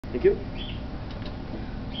Thank you.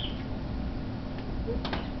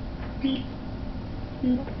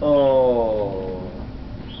 Oh.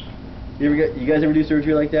 You guys ever do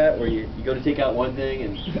surgery like that, where you go to take out one thing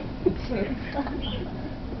and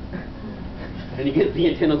and you get the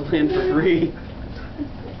antennal gland for free?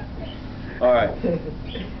 All right.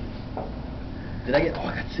 Did I get? Oh,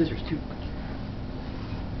 I got scissors too.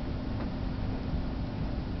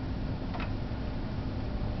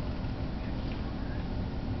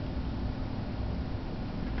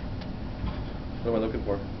 What am I looking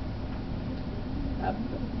for?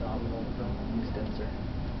 Abdominal extensor.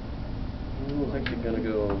 I was actually gonna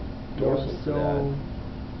go dorsal for that.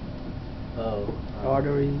 Oh.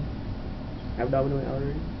 Artery. Abdominal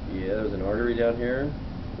artery. Yeah, there's an artery down here.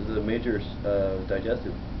 There's a major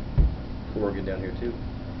digestive organ down here too.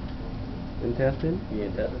 Intestine. Yeah,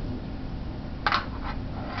 intestine.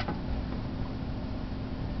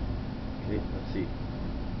 Okay, let's see.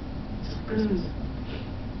 Christmas.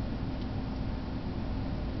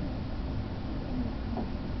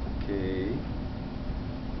 Okay.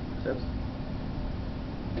 Steps.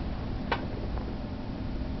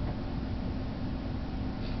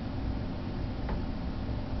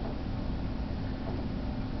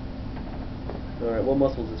 Alright, what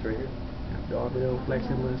muscle is this right here? Abdominal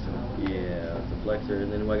flexor muscle. Yeah, it's a flexor,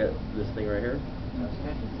 and then I got this thing right here.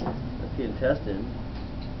 That's the intestine,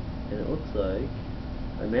 and it looks like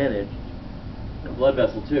I managed a blood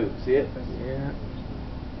vessel too. See it? Yeah.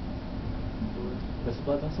 What's the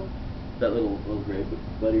blood vessel? That little gray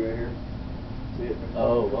buddy right here. See it?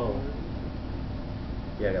 Oh, whoa.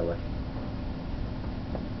 Yeah, I got lucky.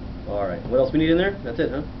 All right. What else we need in there? That's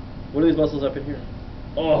it, huh? What are these muscles up in here?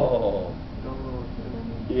 Oh.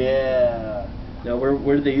 Yeah. Now,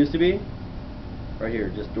 where did they used to be? Right here,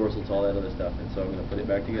 just dorsal to all that other stuff. And so I'm going to put it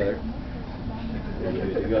back together. And we're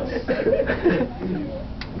good to go.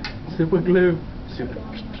 Super glue. Super.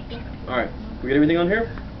 All right. We got everything on here?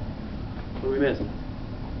 What are we missing?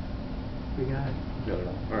 We got it. No.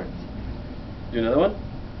 All right. Do another one?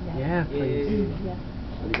 Yeah, please. Yeah.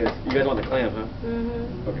 You guys want the clam, huh?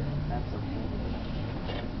 Mm-hmm. Okay.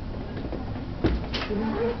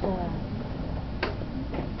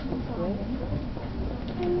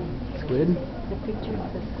 Squid. The picture of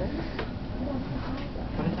the squid.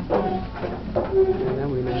 And then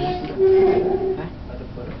we know.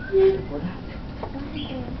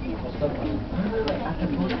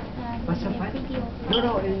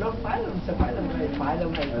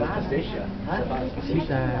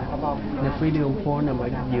 Là video phone nằm ở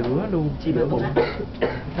giữa luôn, giữa bụng.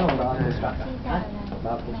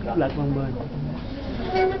 Lật qua bên.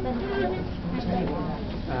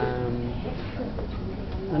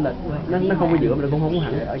 Nó lệch, nó không có giữa mà nó cũng không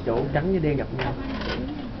hẳn ở chỗ trắng với đen gặp nhau.